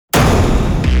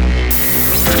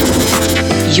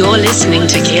You're listening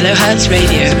to Kilohertz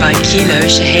Radio by Kilo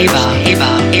Shaheba.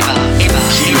 Kilo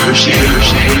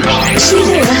Shaheba.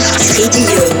 Kilohertz Radio.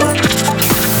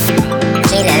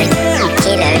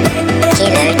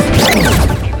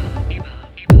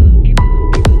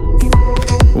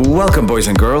 Welcome, boys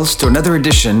and girls, to another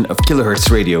edition of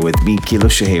Kilohertz Radio with me, Kilo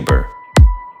Shahaber.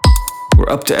 We're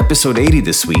up to episode 80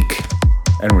 this week,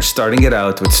 and we're starting it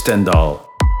out with Stendhal,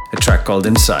 a track called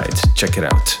Inside. Check it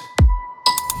out.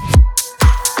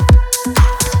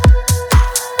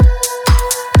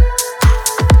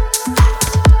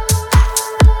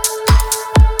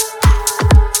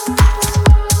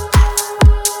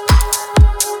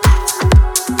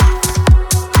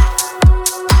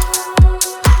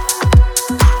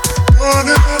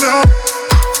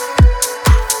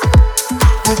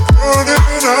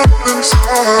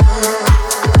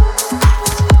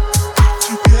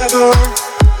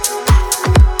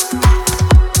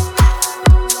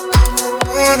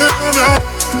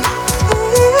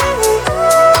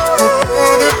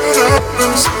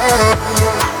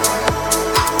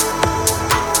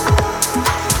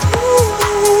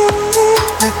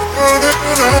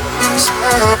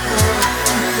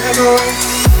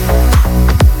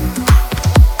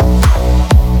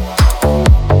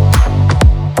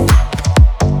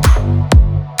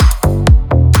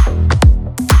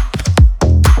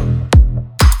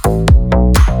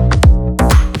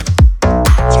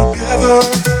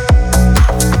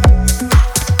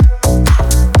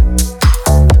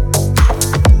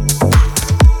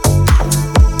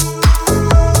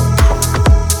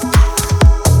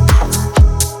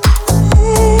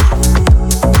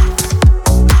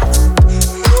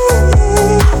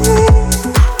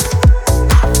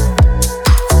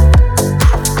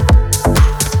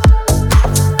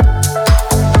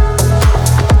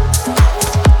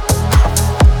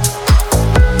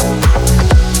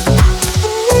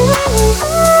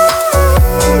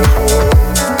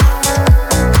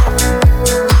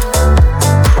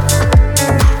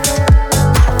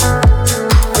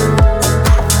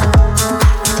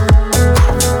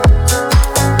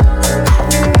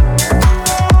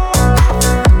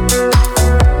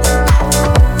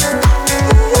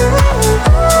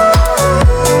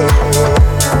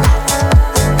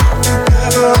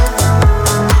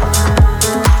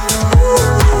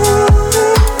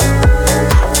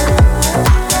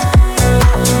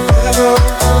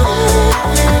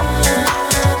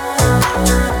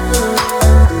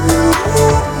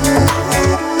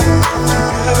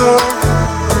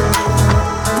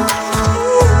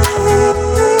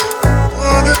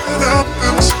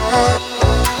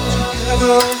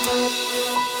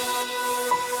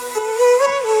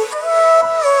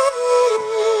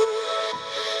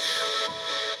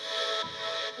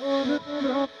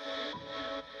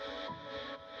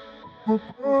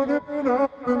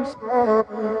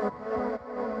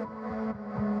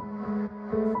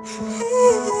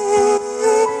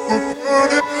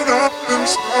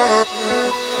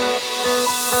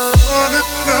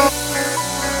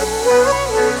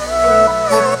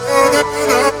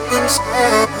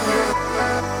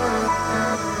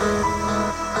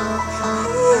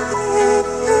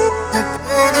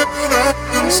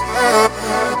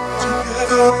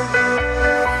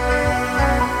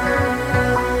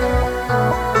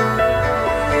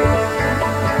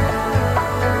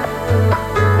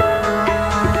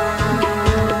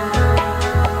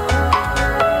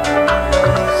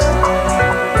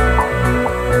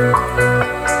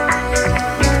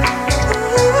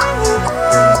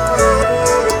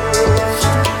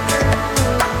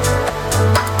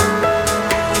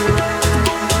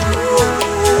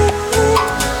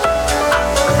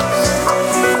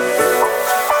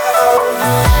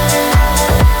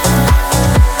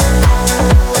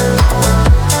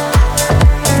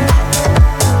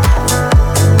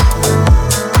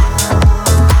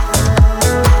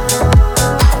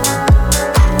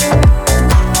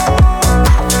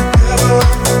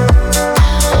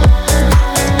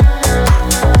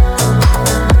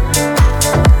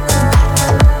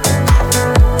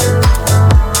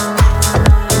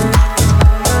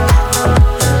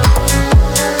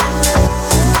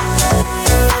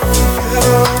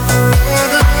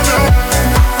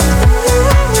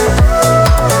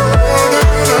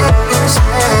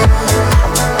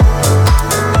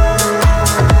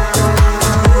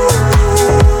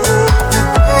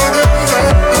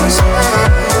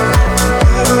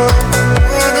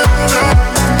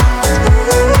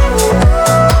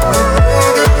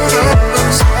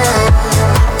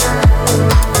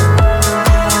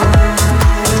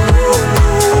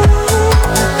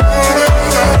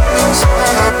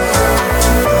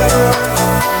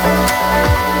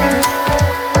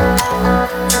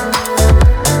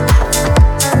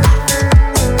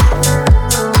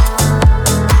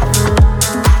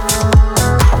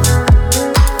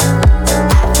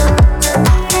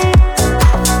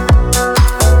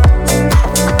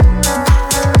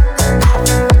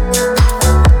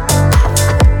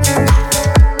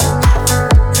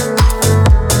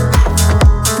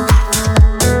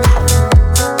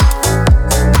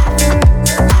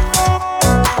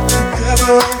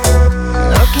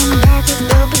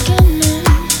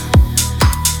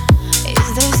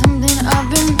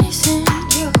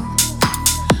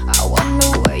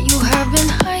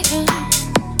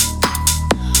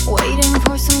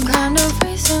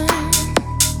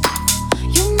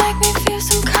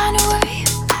 some kind of way.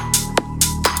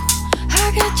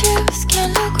 I get chills,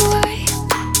 can't look away.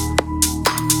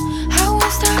 I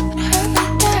won't stop every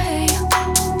day.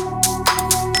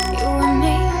 You and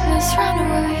me, let's run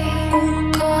away.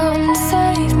 Come and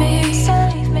save me,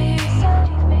 save me.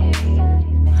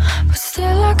 But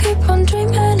still I keep on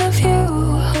dreaming of you.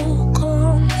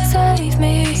 Come save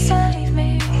me, save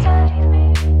me.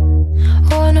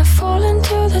 Wanna fall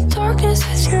into the darkness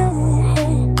with you.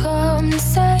 Come and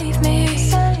save me,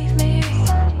 save me.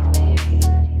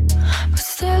 But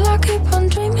still I keep on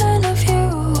dreaming of you.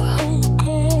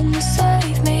 Come and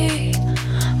save me.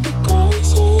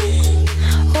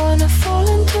 Wanna fall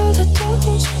into the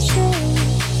darkness with you,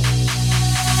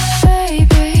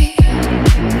 baby.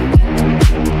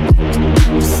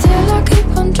 But still I keep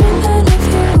on dreaming of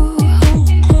you.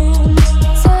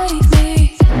 Save me.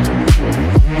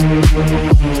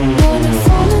 Wanna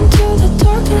fall into the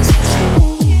darkness with you.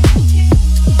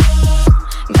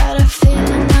 Got a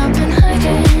feeling I've been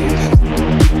hiding.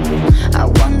 I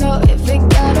wonder if it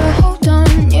got a hold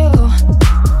on you.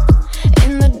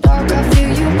 In the dark I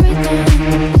feel you breathing,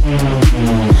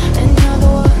 and you're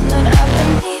the one that I've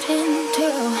been needing to.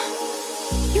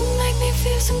 You make me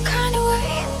feel some kind of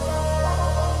way.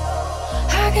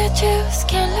 I get chills,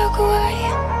 can't look away.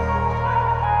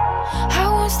 I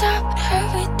won't stop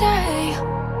every day.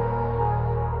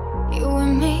 You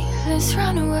and me, let's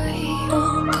run away.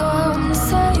 Come and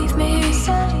save me,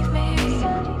 save me.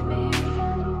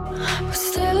 But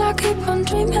still I keep on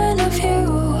dreaming of you.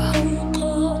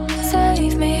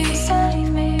 Save me, save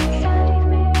me.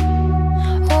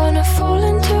 Wanna fall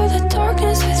into the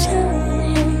darkness with you.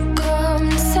 Come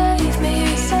and save me,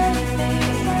 save me.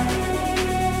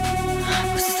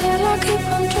 But still I keep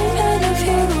on dreaming of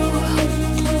you.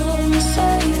 Come and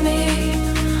save me.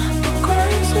 I'm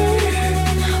crazy.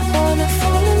 Wanna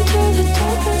fall into the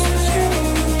darkness with you.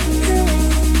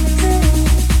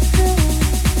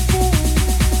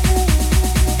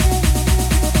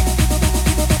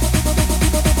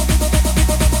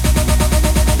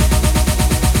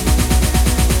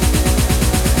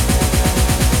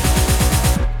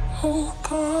 Oh,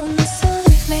 come and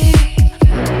save me.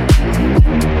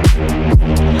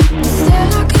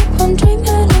 Still I keep on dreaming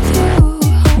of you.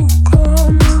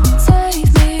 Come and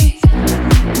save me.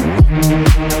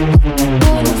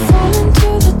 Wanna fall into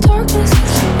the darkness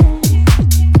with you,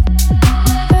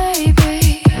 baby.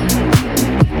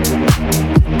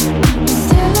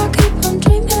 Still I keep on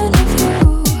dreaming of you.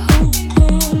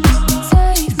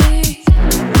 Save me.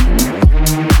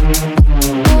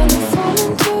 Wanna fall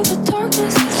into the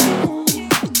darkness with you.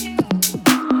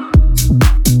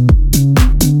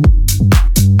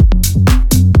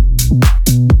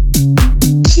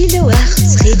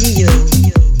 Kilohertz Radio.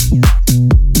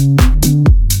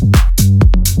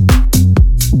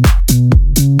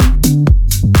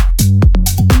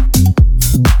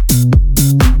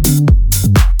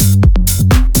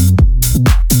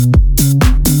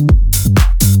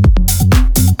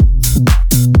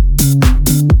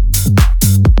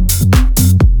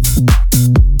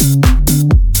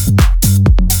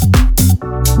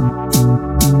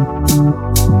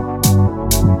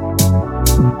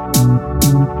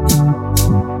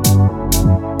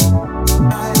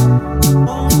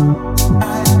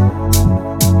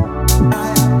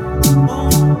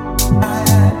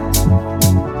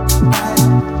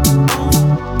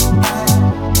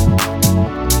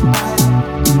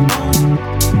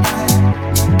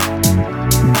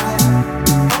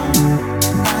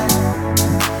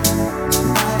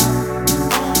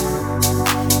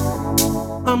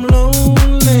 I'm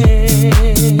lonely,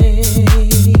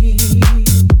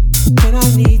 and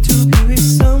I need to be with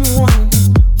someone.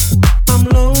 I'm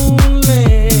lonely,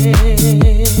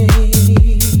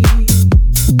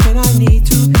 and I need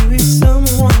to be with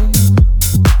someone.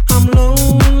 I'm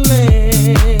lonely,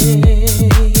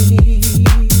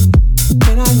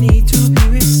 and I need to be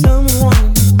with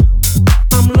someone.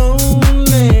 I'm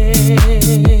lonely,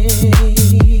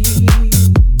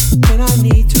 and I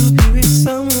need to be with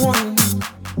someone.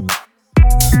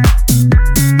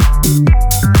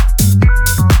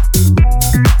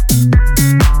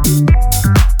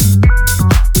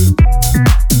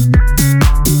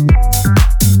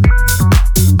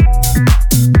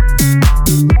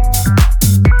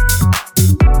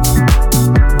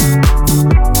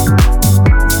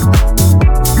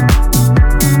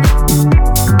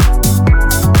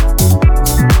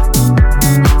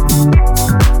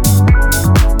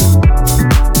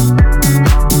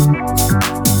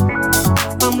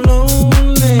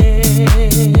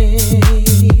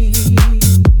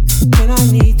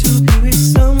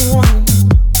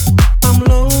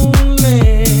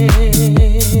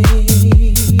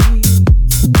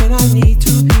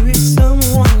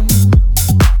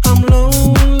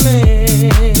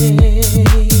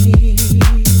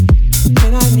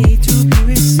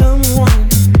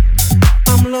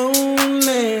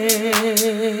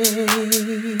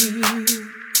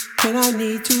 and I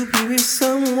need to be with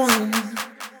someone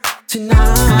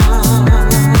tonight.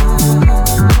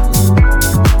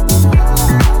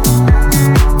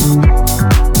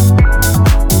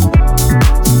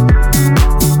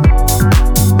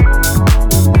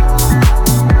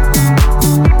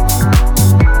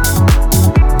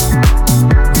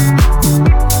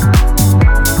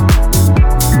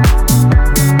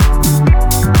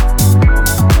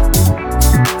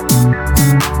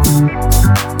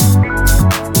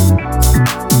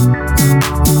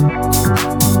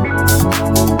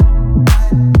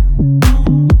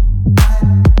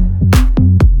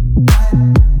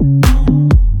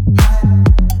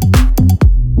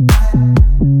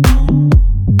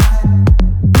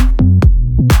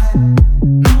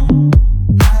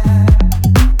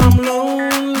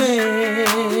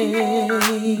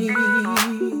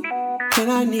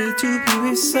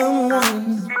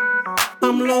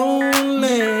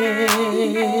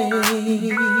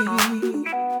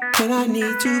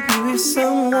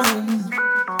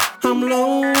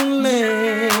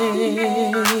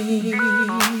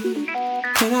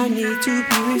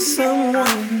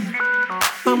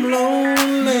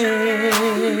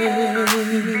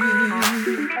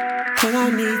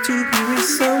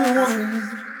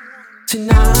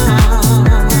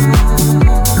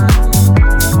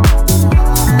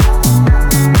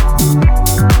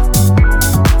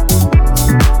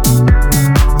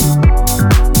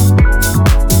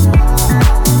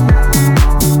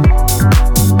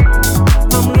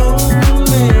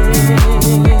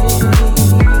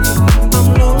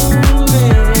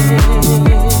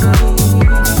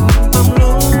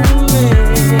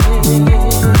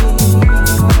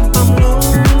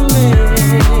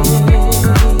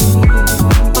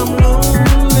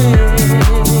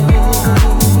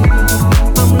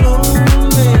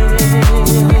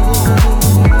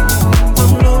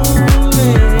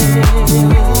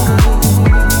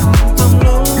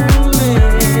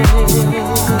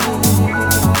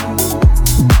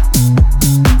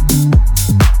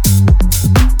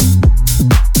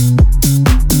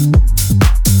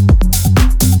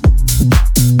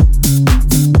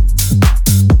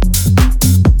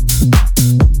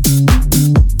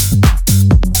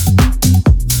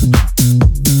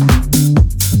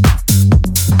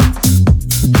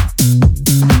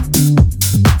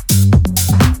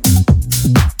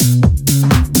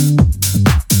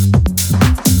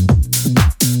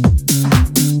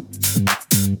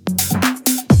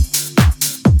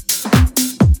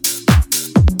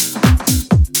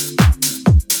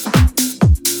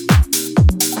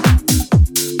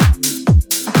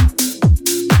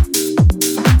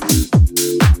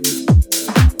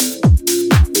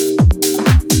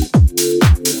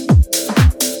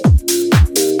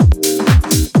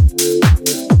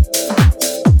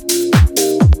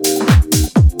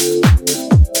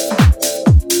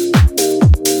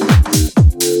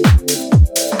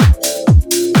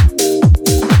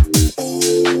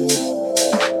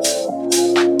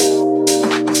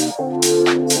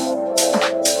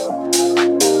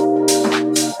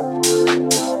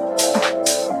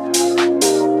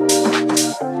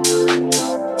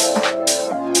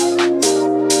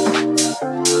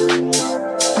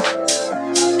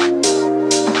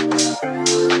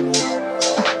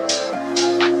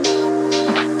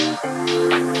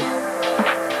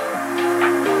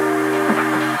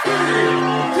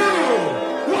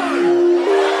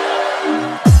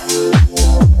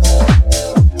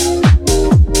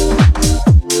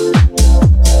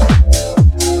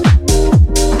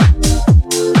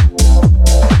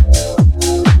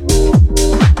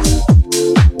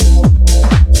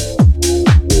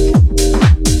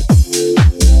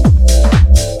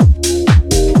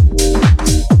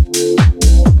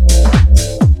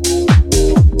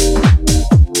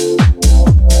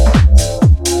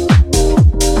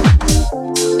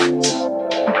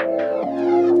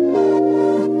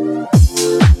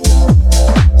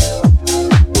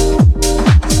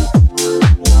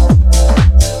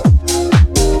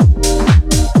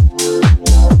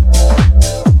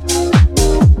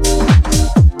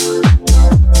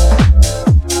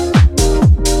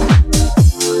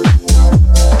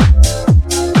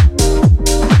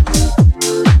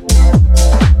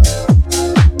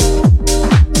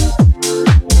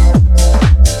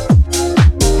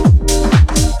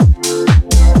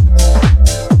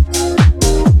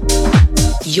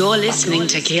 You're listening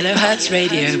to Kilohertz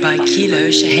Radio by Kilo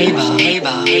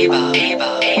Shaheba.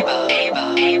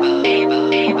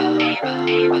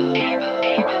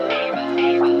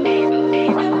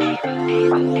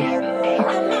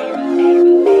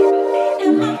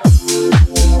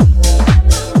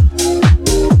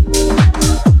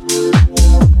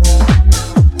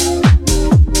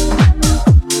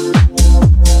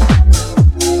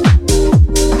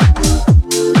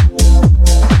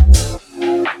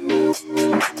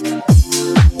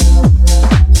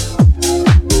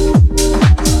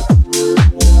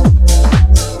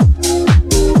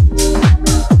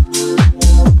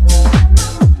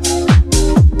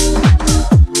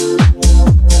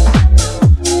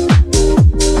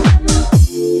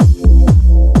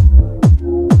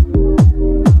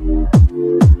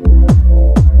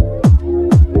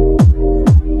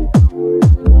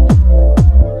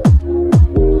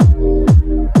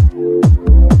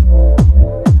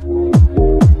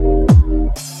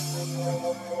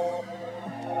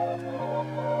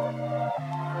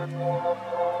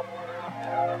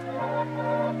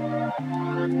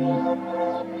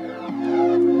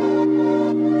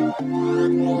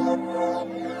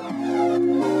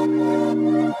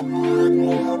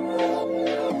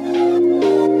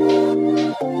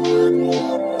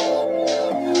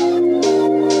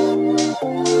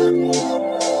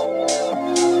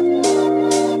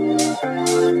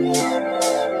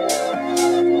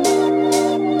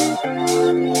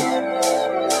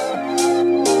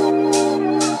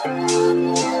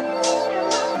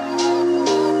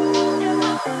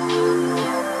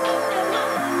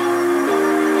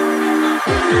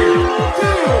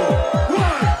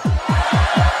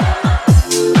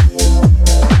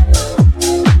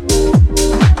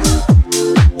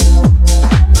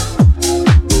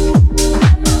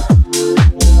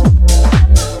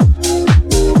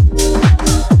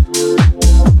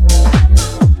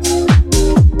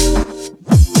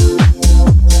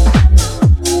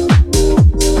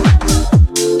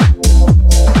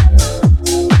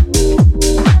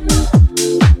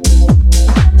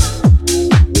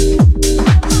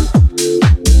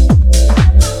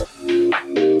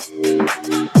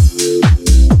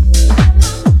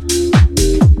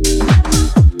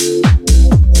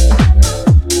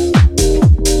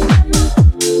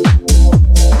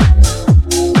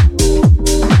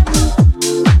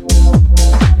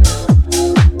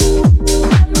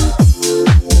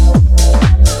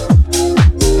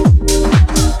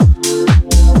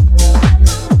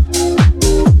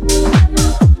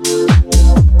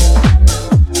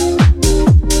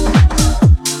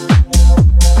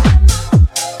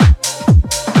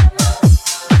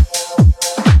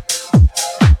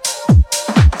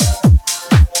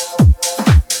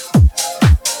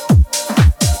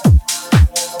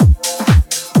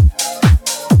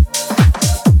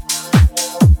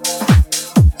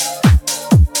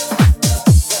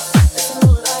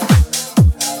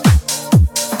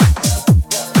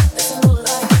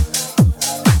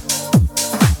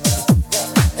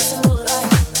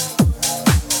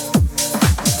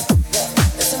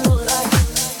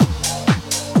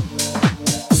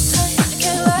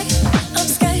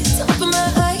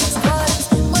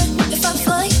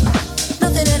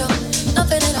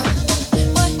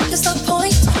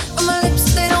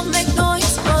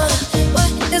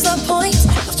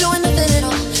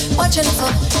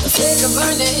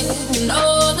 burning. You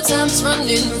know the time's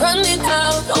running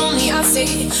out. Only I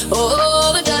see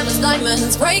all the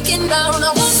diamonds breaking down.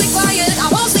 I won't stay quiet, I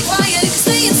won't stay quiet.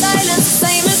 Stay in silence, the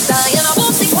same as dying. I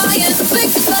won't stay quiet, the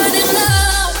flicker's burning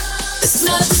out. It's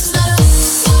not a swan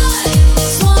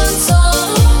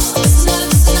song. It's not a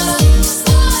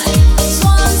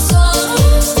swan song.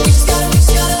 We just gotta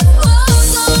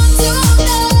hold on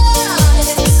tonight.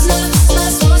 It's not a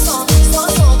swan song, swan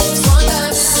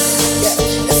time. Yeah,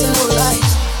 it's a new life.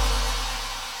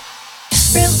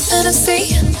 Real Tennessee,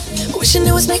 wishing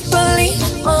it was make believe.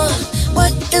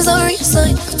 What is the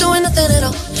reason of doing nothing at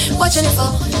all? Watching it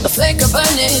fall, a flicker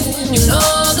burning. You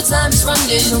know the time is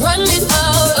running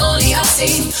out. Only I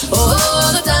see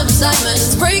all the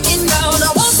diamonds breaking down.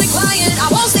 I won't stay quiet, I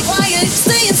won't stay quiet.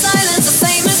 Stay in silence, the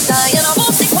same as dying. I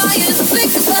won't stay quiet, the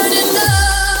flicker's burning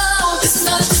down. This is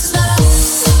not a swan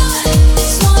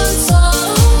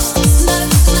song. It's not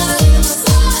a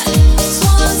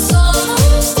swan song.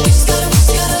 We just gotta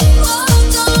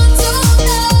hold on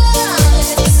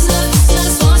tonight. This is not a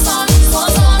swan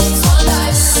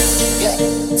life. Yeah,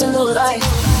 it's a new life.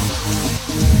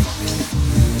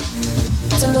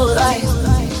 It's a new life.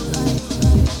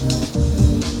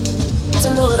 It's a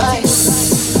new life. It's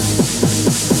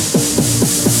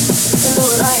a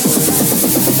new life.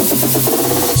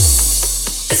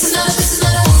 It's not a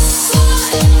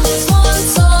swan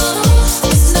song.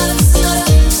 It's not a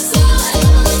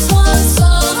swan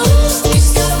song. We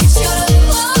just gotta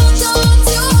hold on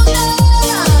tonight.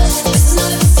 It's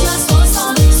not a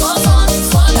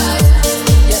swan life.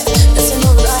 Yeah, it's a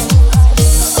new life.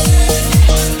 It's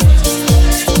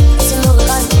a new life. It's a new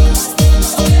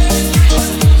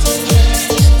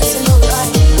life. It's a new life. It's a new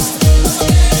life.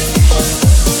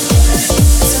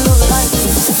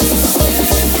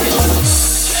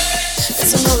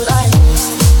 It's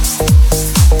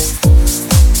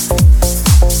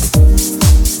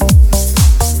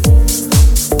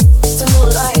a new life. It's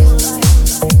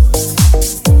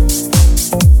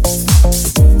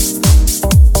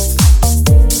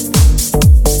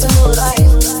a new life.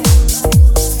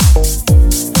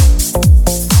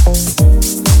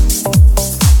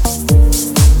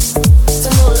 It's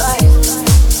a new life.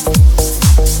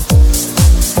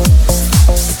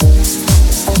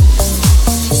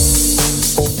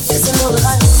 It's a new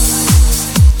life.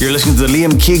 You're listening to the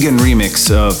Liam Keegan remix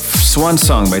of Swan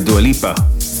Song by Dua Lipa.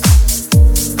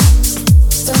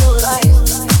 It's a new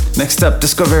life. Next up,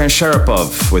 Discover and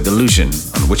Sharapov with Illusion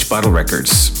on Witch Bottle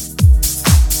Records.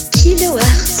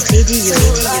 Kilohertz Radio. It's a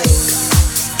new life.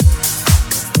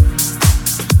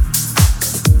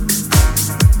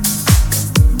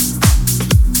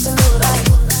 It's a new life.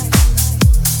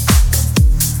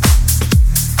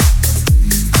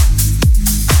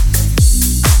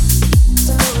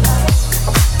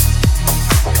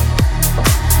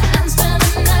 I'm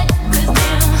spending the night with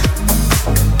you.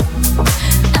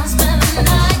 I'm spending the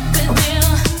night with you.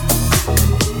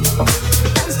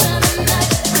 I'm spending the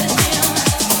night with you.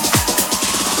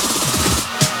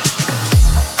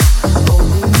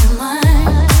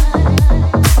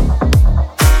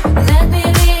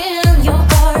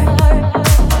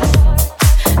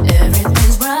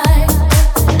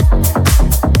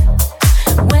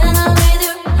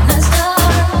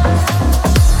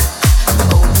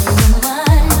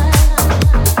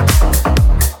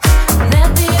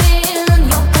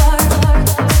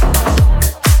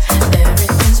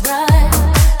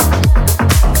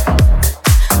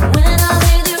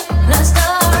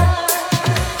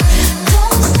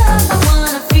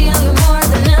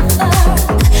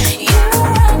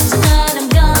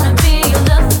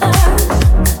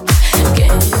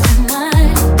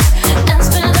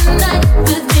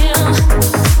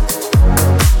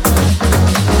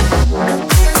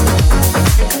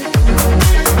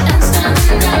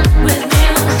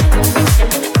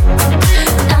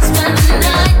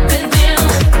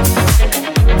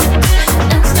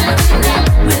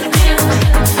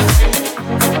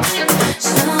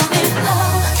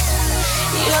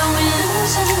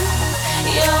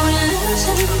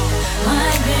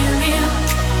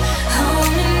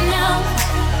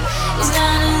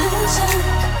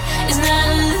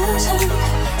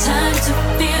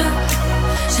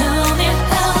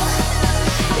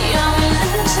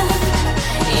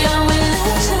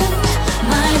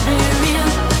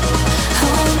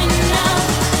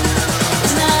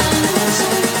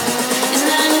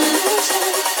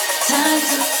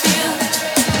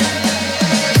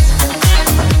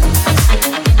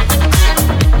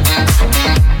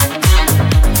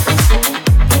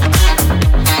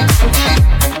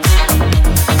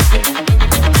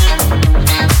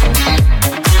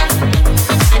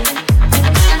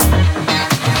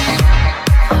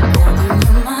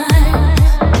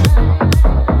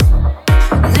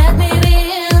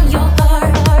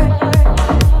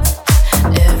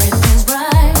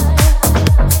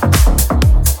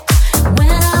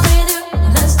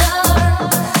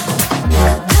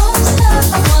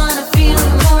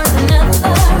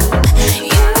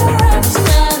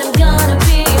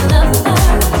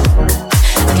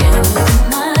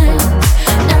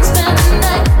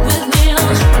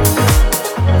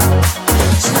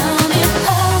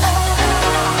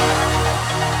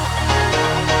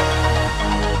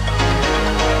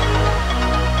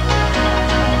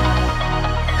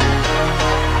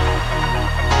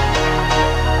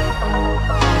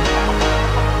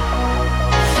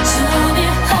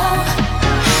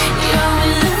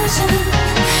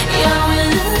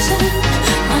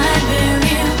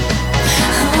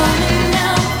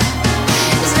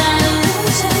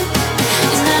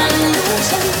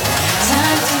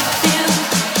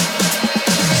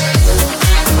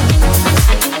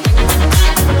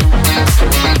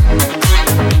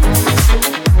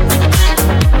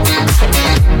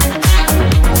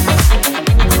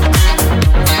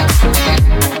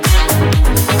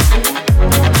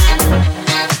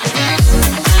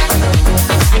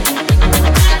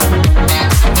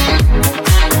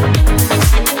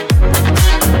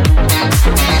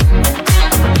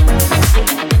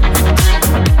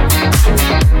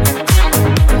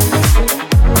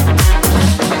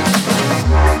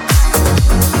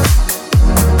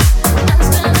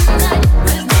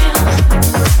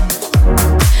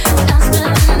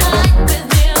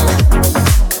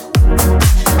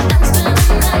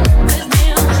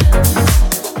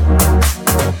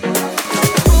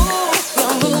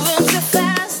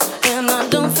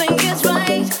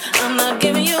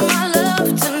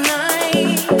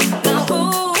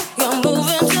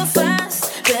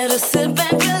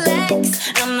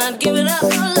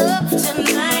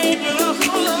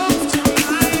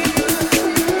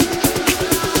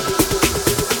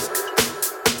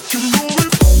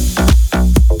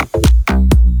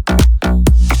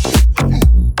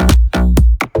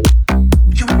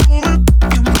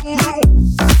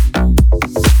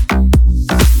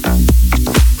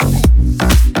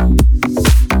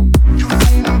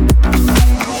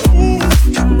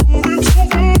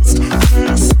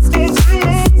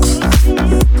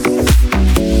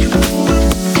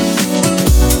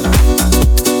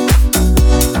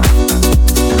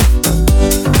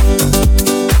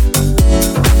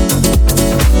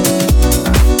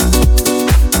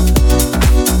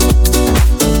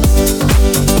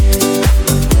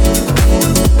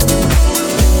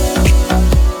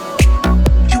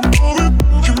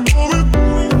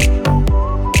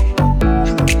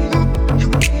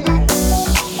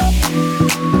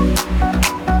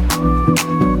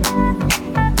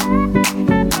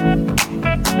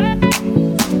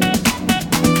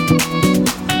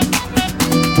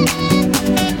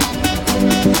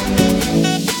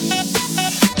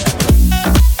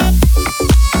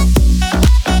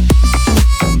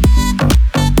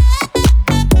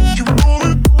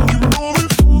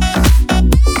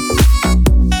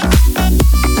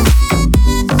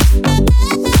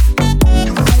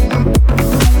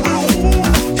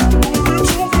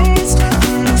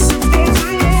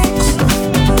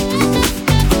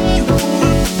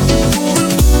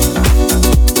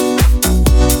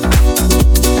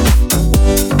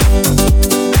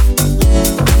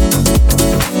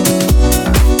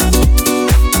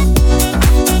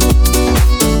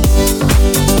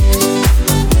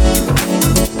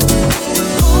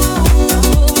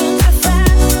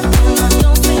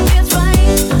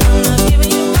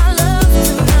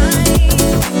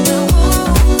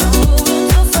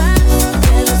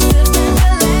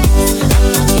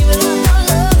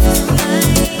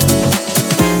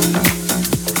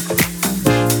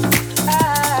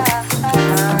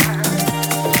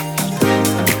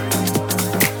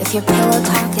 If your pillow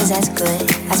talk is as good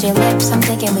as your lips, I'm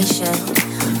thinking we should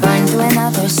burn through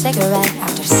another cigarette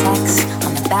after sex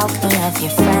on the balcony of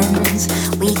your friends.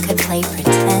 We could play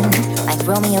pretend like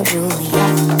Romeo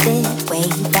Juliet did way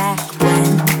back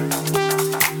when.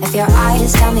 If your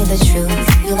eyes tell me the truth,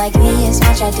 you like me as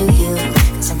much as I do you.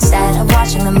 Cause instead of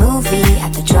watching the movie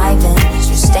at the drive-in,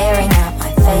 you're staring at my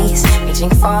face, reaching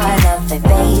for another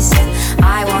base. And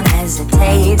I won't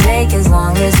hesitate, take as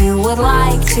long as you would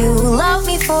like to. Love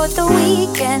me for the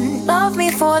weekend, love me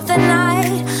for the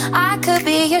night. I could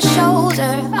be your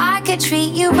shoulder, I could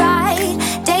treat you right.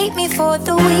 Date me for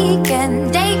the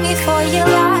weekend, date me for your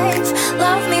life.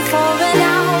 Love me for an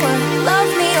hour,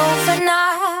 love me overnight.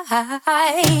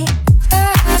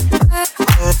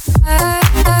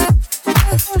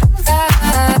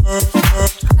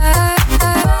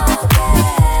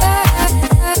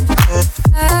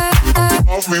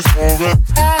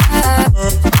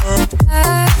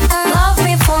 Love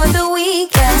me for the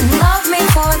weekend, love me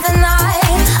for the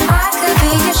night. I could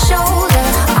be your shoulder,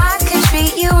 I could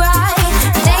treat you right.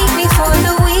 Date me for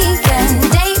the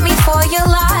weekend, date me for your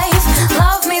life.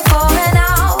 Love me for an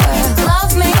hour,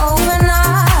 love me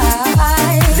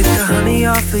overnight. Lick the honey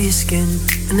off of your skin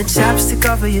and the chapstick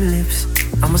off of your lips.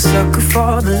 I'm a sucker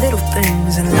for the little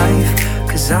things in life.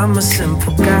 Cause I'm a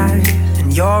simple guy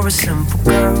and you're a simple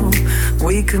girl.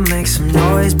 We could make some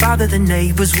noise, bother the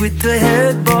neighbors with the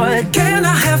headboard. Can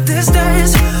I have this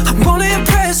dance? I wanna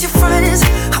impress your friends.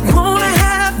 I wanna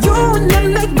have you and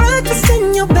then make breakfast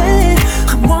in your bed.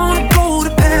 I wanna go to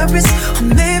Paris or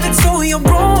maybe to your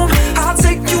Rome. I'll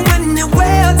take you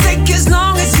anywhere, I'll take as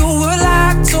long as you would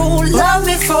like to. Love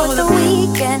me for the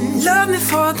weekend, love me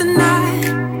for the night.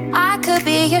 I could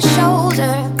be your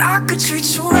shoulder, I could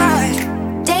treat you right.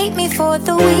 date me for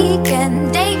the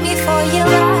weekend, date me for your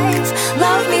life.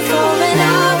 Love me for an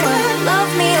hour,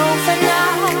 love me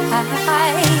overnight.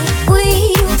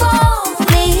 We've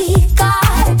only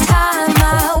got time,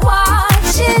 my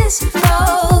watch is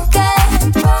broken.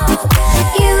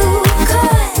 You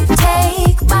could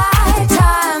take my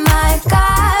time like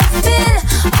I've been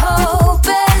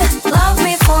hoping. Love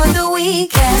me for the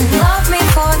weekend, love me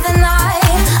for the night.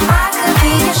 I could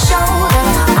be your shoulder,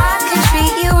 I could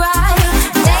treat you right.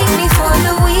 Date me for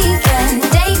the weekend,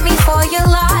 date me for your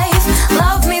life.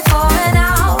 Love me for an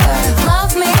hour,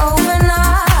 love me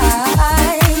overnight.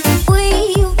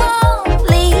 We've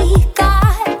only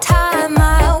got time,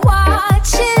 my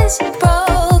watch is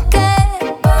broken.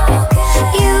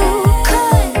 You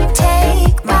could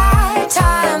take my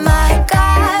time like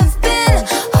I've been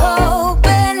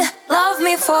hoping. Love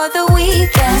me for the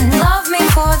weekend, love me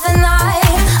for the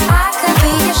night. I could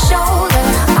be your shoulder,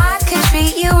 I could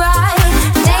treat you right.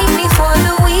 Date me for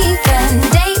the weekend,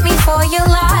 date me for your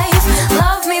life.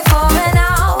 Love me for an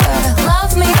hour,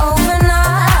 love me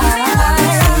overnight.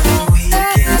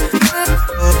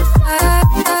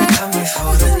 Love me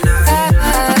for the night.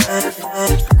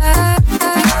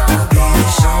 I'll be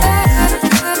your shoulder,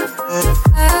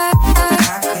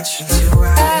 I could treat you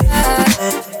right.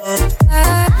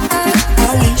 I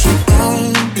want you on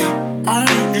me. I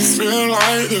make this feel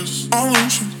like this. I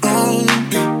want you on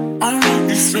me. I make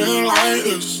this feel like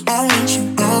this. I want you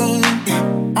on me.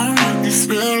 I make this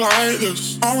feel like this.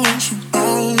 I want you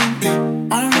on me.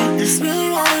 I make this feel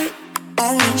like. I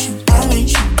want you. I want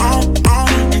you on. I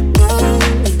want you on.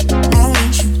 I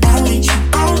want you. I want you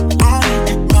on. I want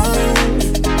you on.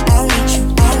 I want you.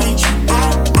 I want you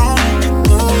on. I want you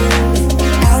on.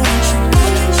 I want you. I want you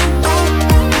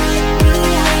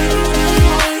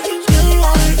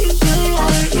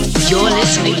on. You're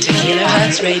listening to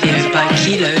Kilohertz Radio by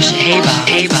Kilo Shaheba.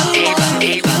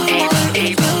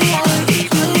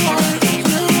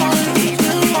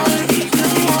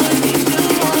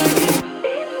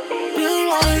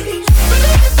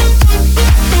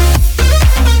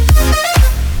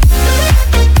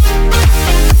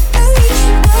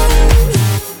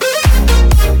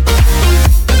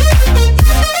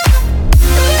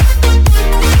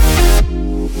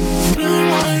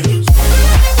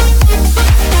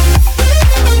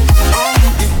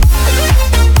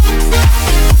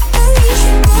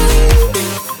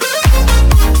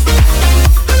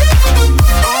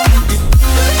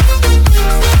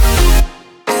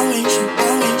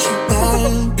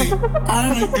 I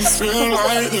make this feel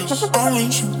like this. I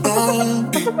want you on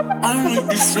me. I make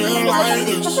this feel like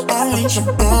this. I want you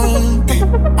on me.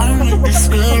 I make this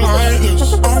feel like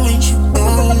this. I want you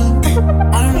on me.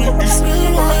 I make this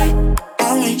feel like. I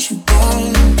want you on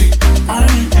me. I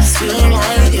make this feel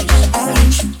like this. I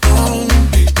want you on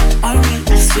me. I make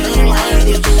this feel like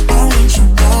this. I want you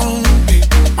on me.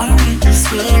 I make this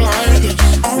feel like this.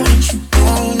 I want you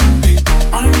on me.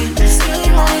 I make this feel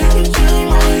like this. Feel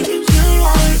like this.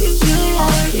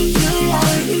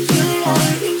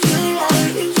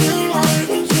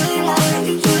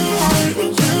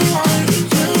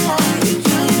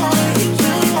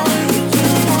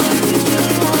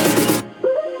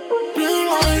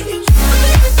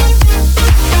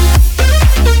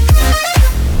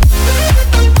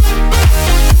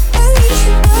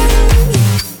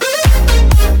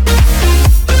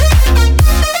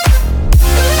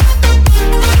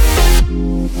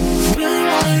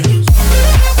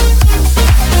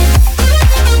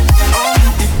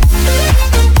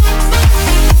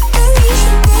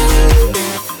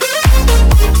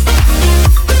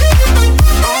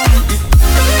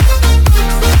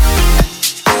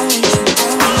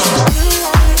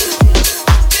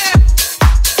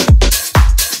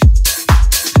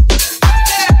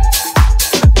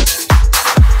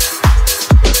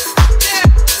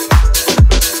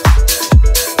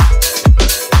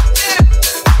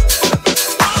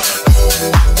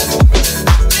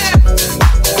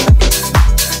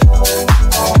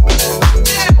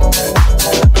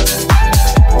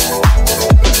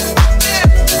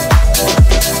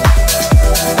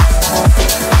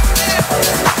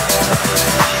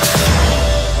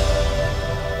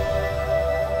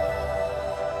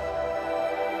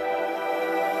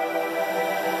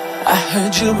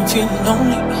 feeling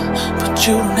lonely, but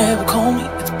you don't ever call me.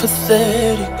 It's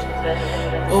pathetic.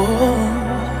 Oh,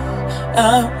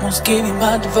 I almost gave you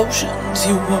my devotions.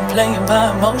 You were playing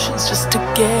my emotions just to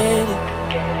get it.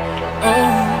 Oh,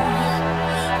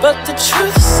 but the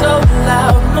truth is so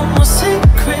loud. No more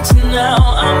secrets now.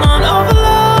 I'm on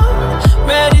overload,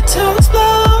 ready to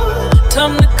explode.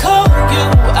 Time to call you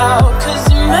out, 'cause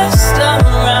you messed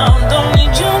around. Don't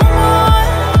need you no more.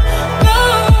 No,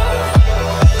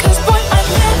 'cause boy, I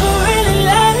never really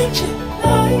liked you.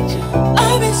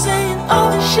 I've been saying all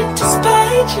this shit to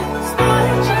spite you.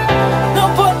 No,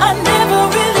 boy, I never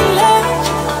really liked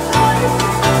you.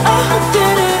 I hope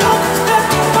that it all comes back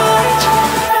to bite you.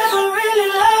 Never really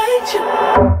liked you.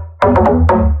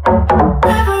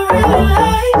 Never really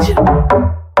liked you.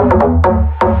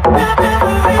 Never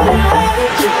really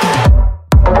liked you.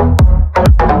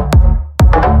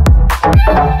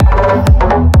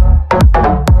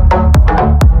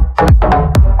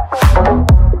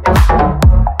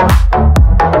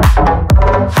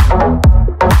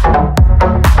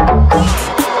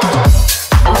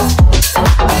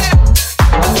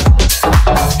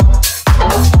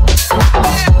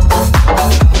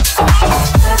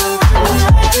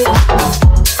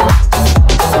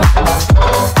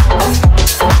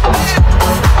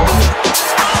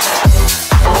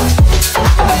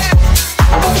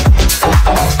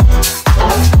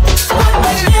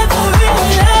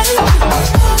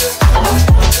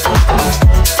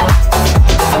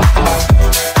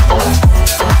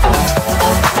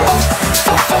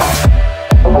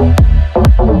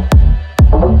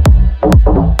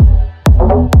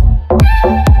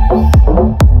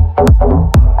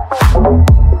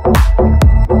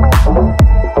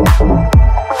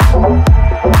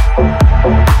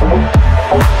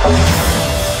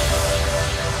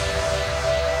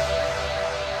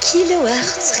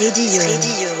 Kilohertz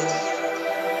Radio.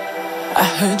 I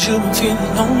heard you been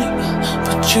feeling lonely,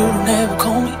 but you don't ever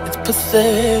call me. It's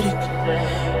pathetic.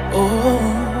 Oh,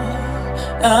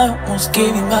 I almost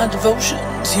gave you my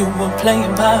devotions. You were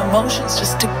playing my emotions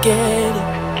just to get it.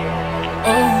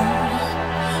 Oh,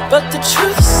 but the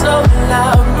truth is so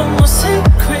loud. No more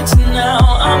secrets now.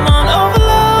 I'm on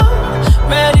overload,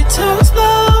 ready to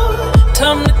explode.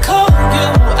 Time to call you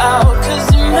out, 'cause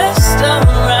you messed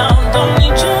around. Don't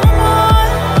need you no more.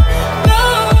 No,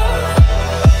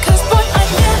 'cause boy, I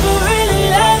never really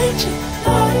liked you.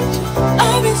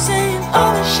 I've been saying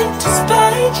all this shit to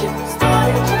spite you.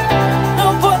 No,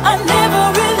 boy, I never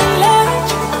really liked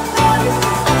you.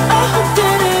 I hope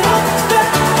that it all comes back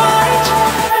to bite you.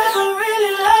 Never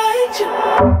really liked you.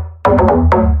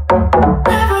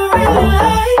 Never really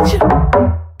liked you.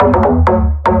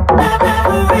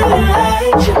 Never really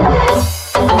liked you.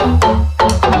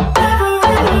 Never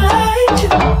really liked you.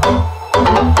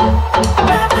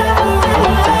 Never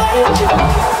really liked you.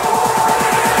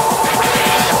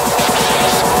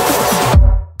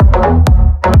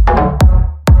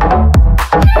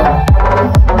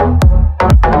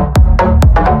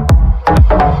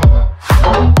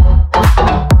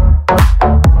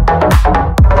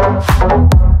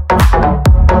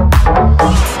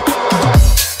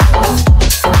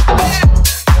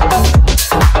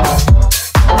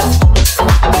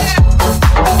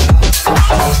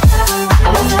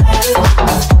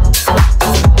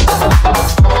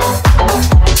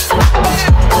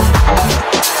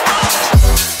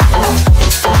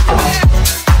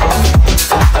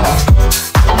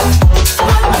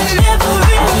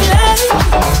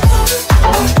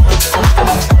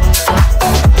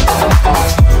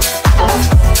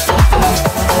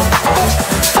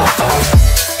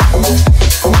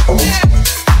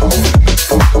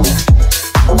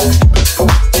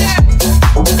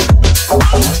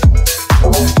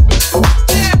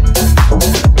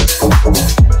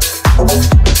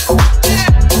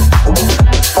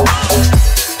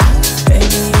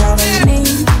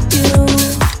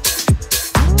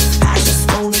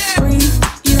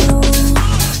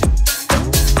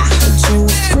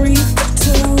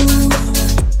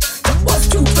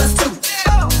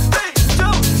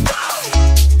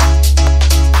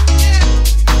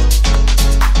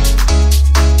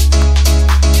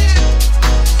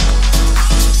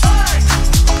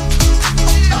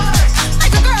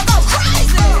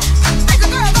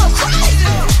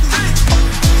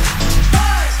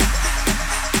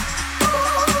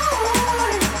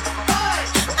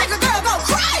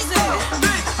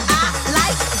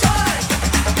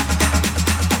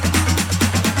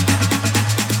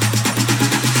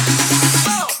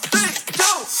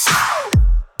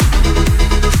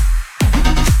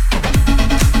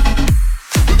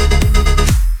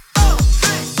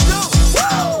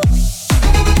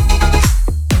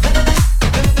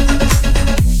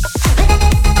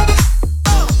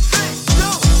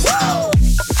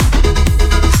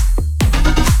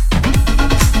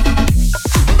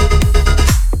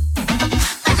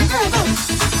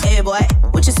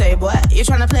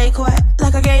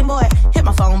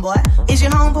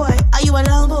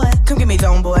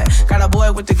 boy. Got a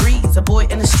boy with degrees, a boy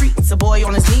in the streets, a boy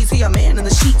on his knees, he a man in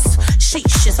the sheets.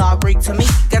 Sheesh, it's all Greek to me.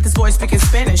 Got this boy speaking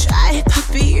Spanish, ay,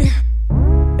 papi.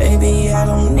 Baby, I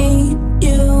don't need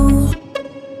you.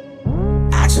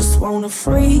 I just wanna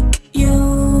freak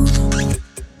you.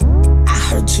 I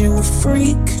heard you a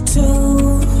freak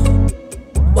too.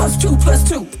 What's 2 +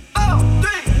 2? Oh,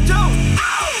 3, 2, oh!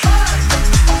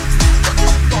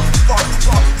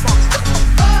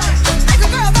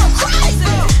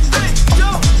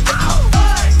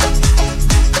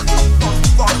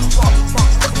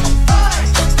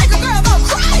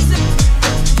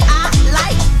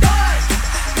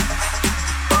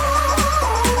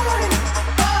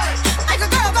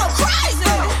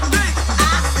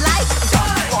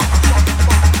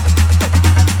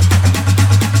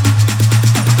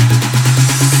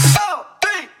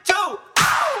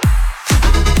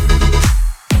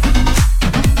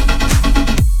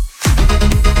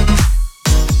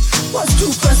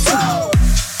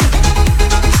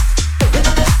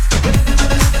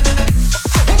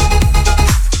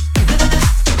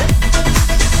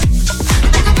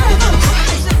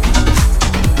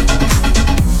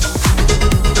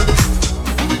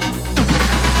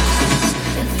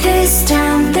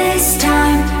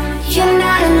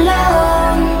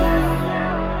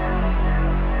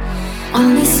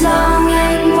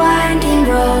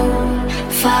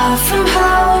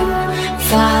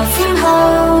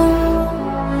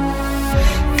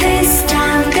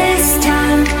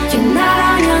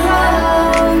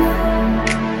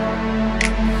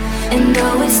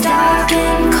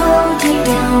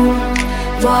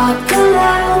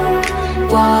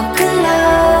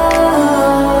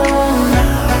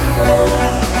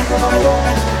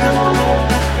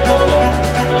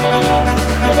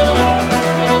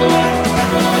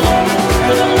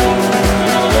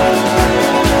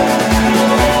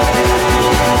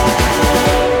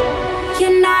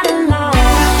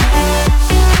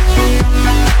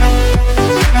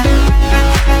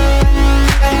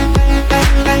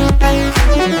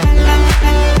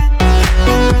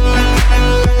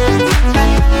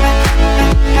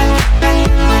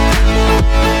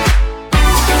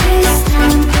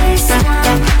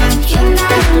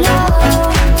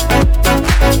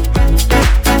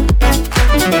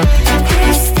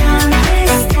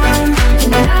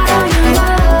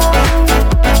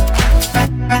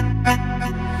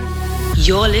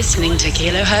 Listening to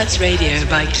Kilohertz Radio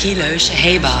by Kilo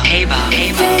Shaheba.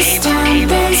 This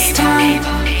time,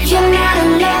 you're not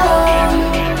alone.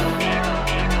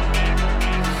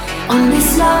 On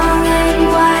this long and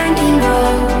winding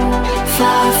road,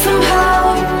 far from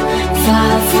home,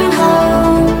 far from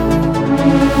home.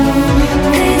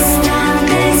 This time,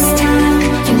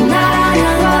 you're not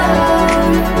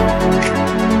alone.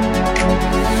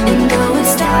 And though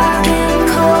it's dark and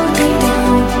cold deep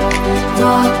down,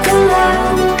 walk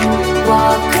alone.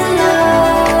 Walk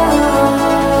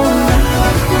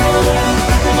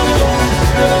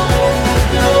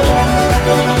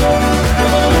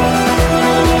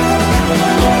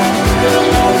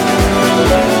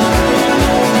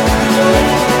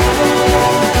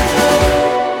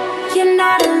You're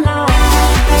not alone.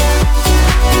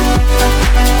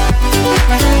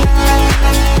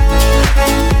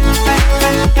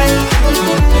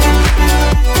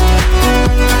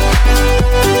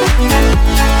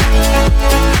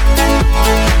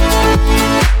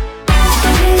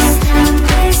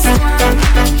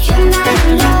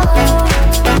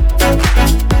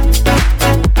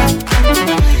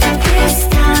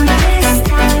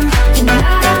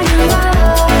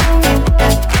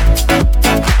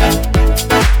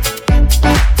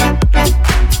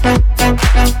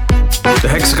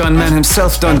 Man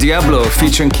himself, Don Diablo,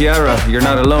 featuring Kiara, You're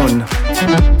Not Alone.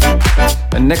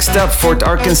 And next up, Fort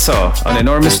Arkansas on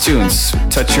Enormous Tunes,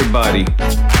 Touch Your Body.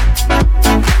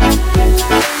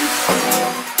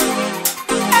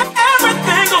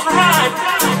 Everything goes right.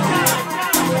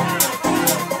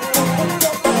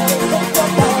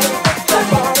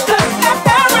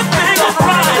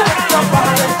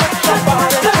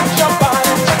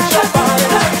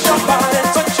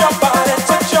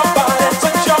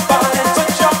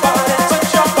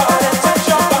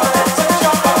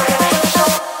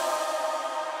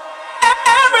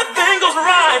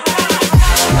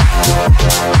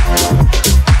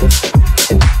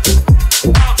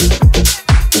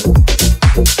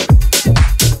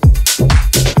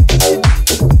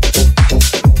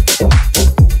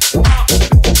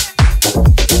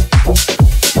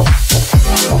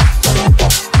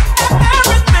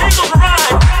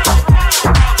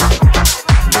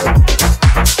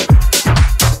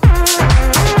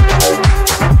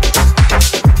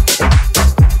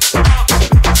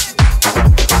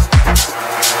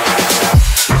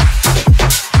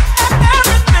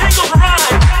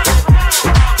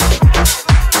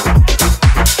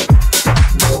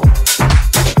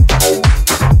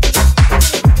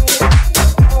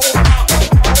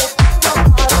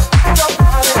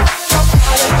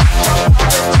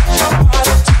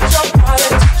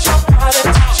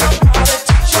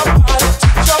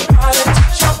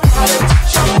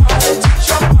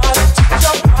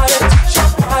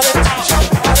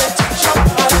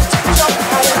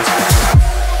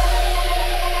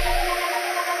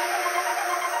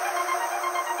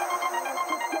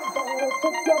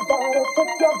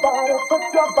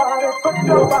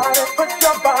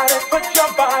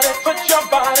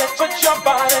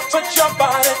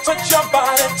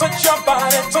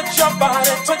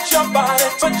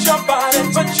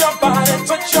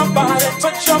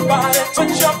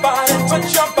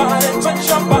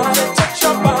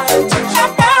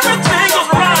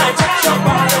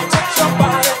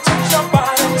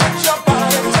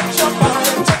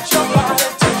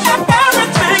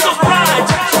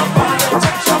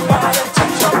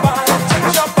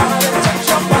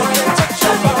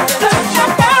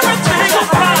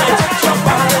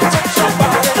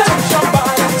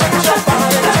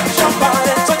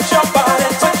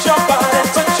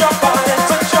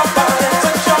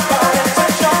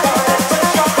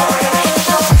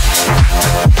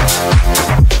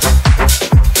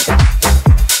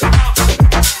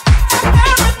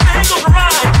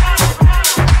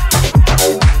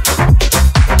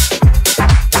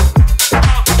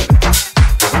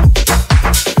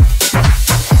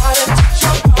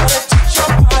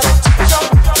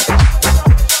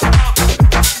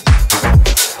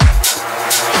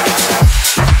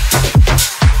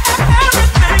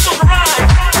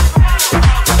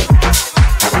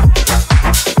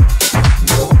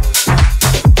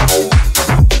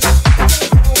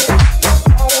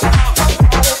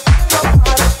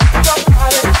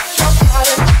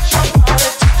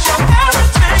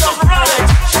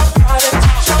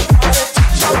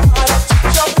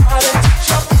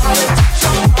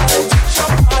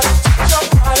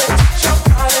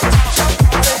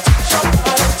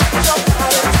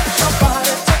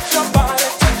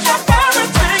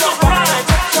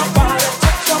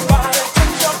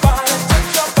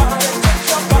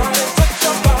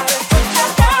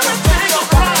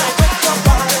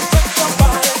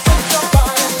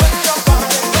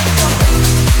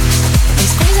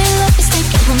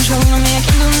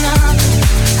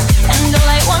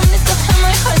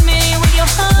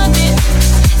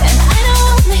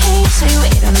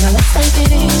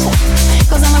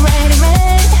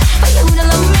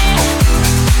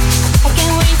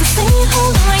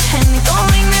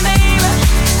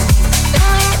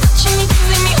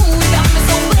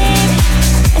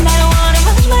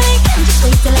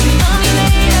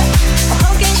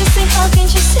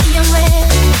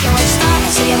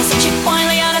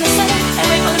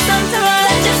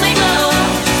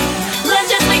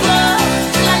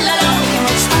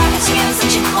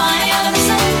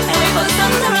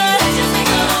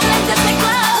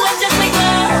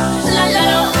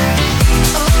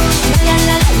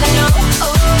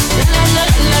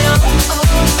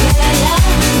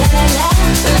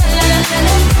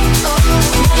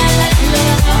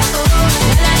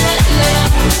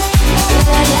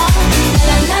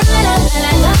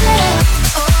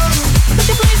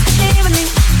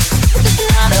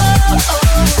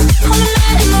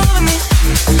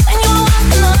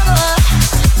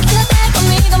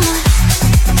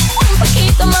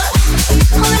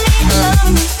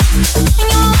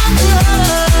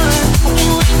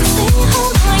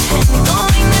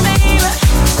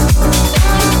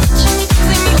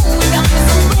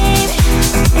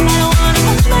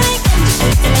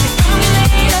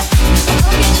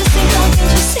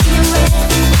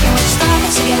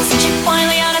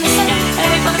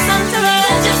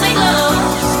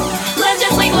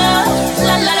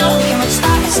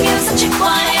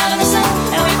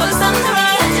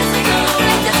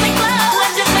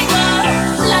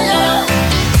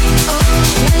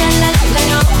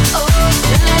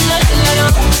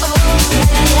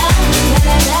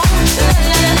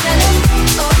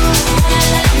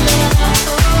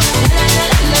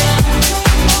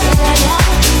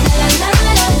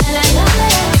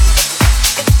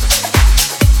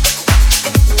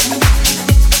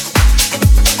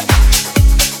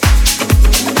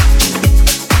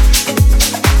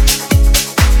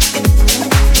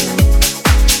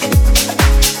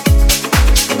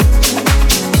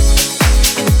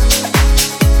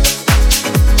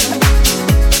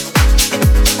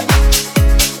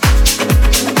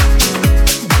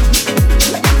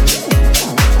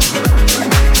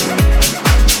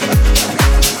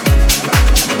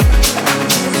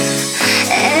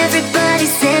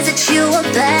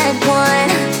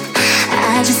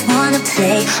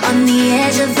 on the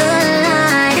edge of the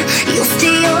line. You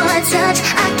steal your touch,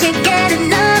 I can't get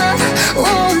enough.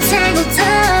 Oh, I'm tangled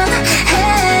up.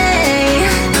 Hey,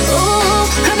 ooh,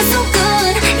 hurt me so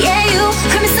good. Yeah, you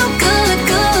hurt me so good,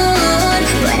 good.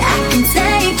 But I can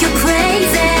take you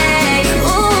crazy.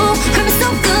 Ooh, hurt me so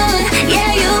good.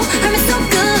 Yeah, you hurt me so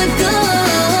good,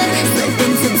 good. Slip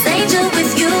into danger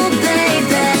with you,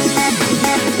 baby.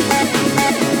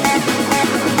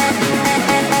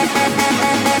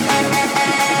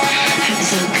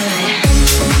 So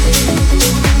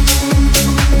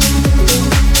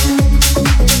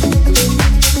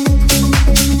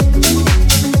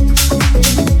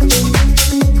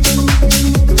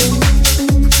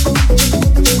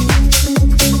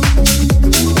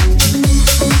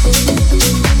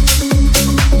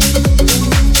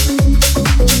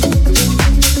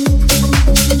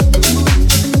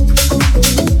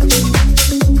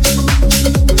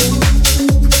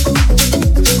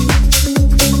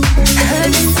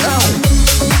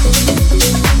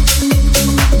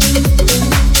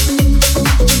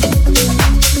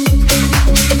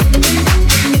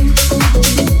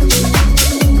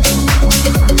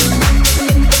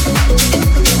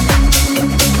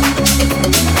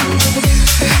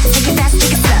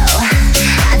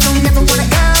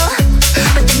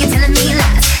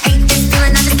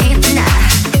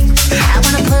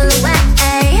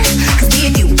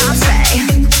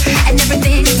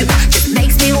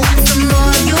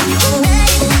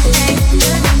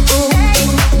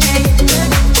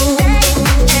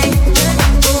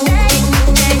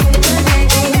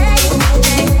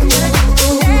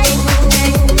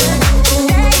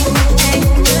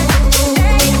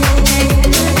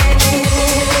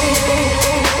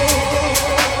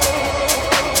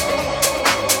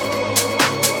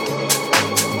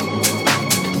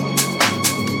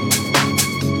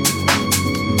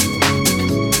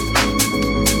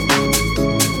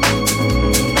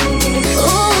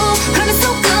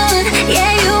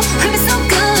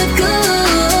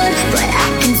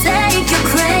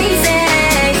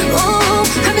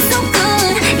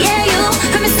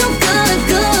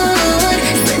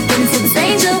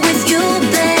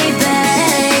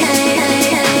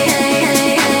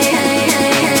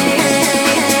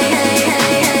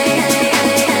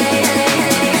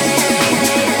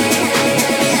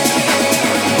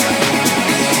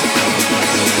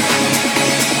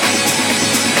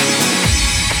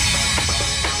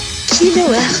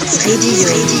Radio.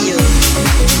 Hey,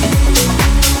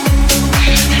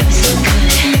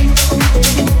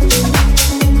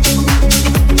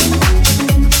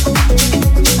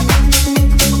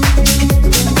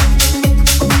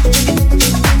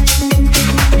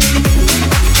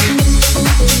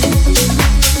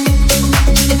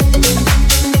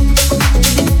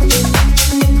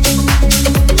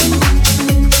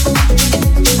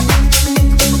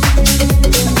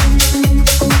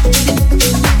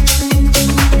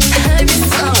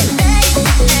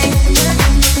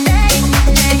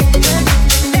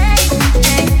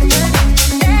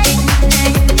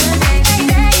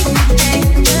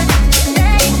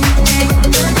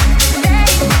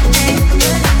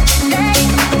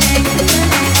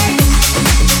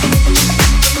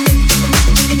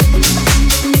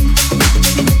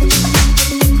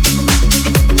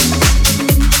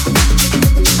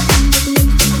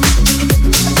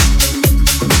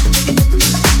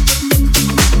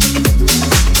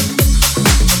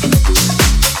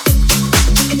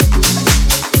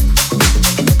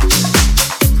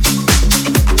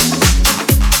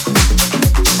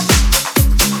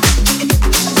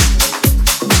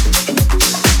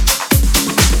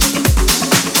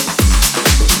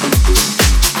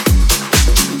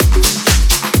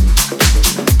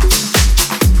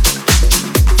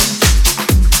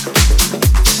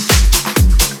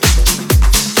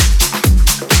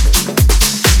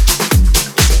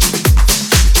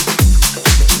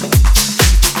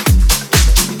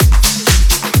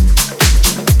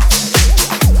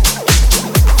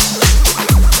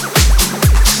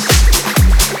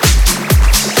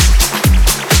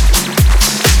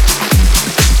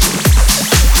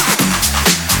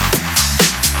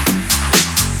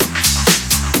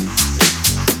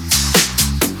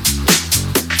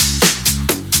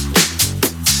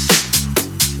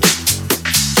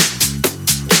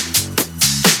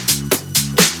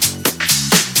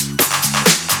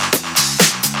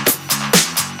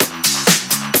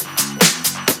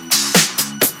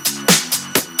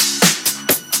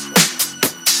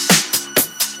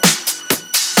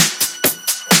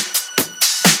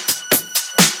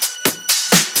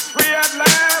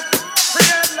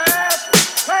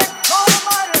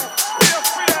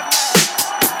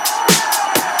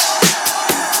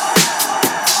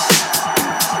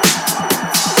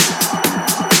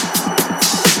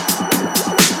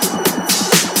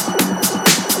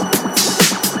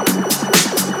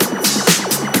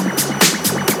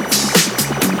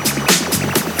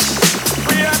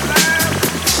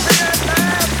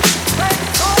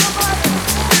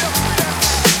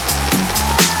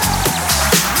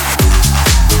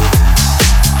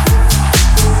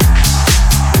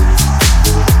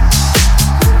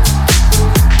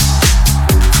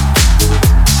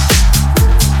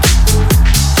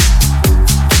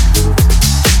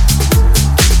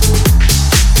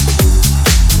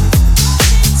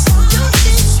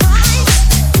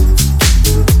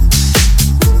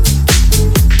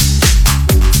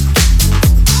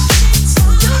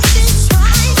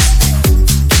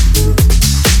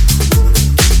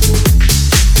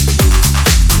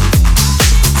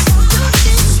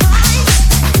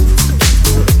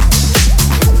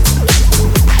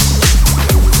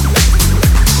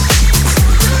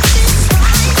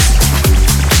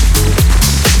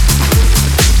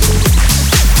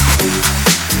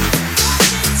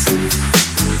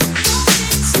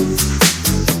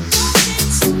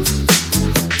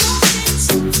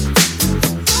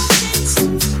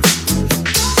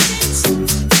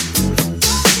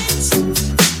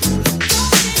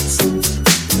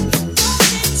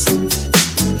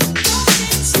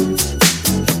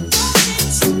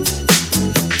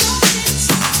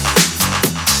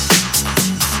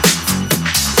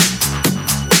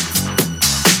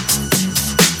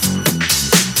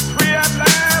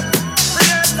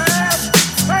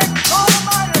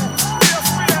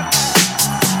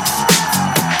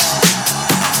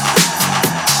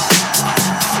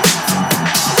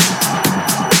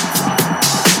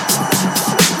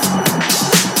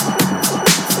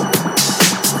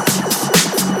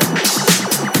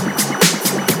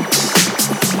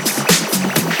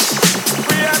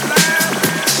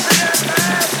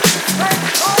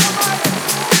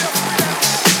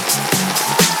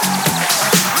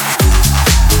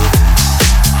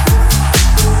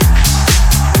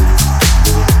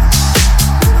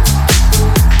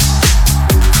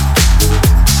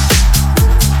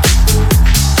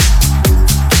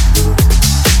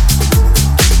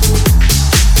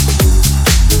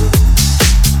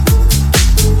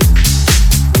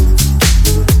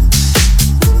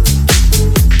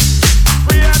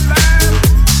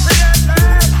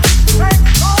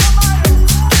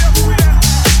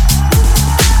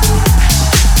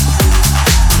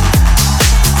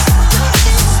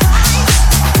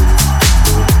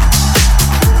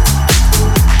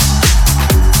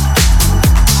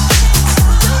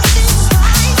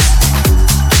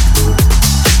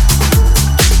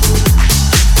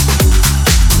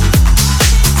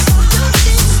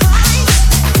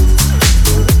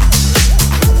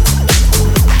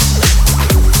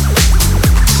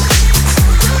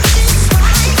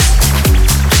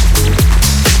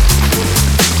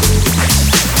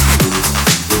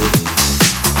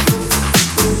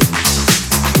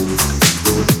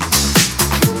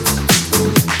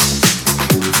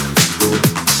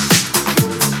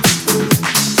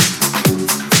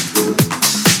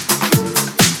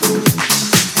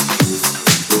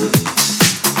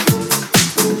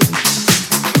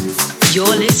 You're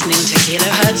listening to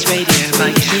Kilohertz Radio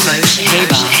by Kilo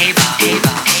Shaheba.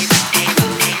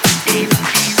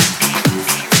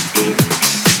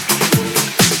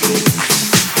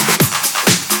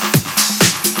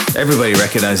 Everybody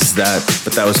recognizes that,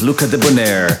 but that was Luca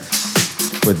Debonaire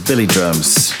with Billy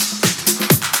Drums.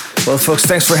 Well, folks,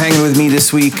 thanks for hanging with me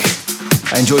this week.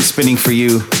 I enjoyed spinning for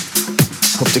you.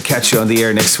 Hope to catch you on the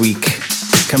air next week.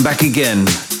 Come back again.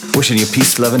 Wishing you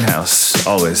peace, love, and house.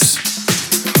 Always.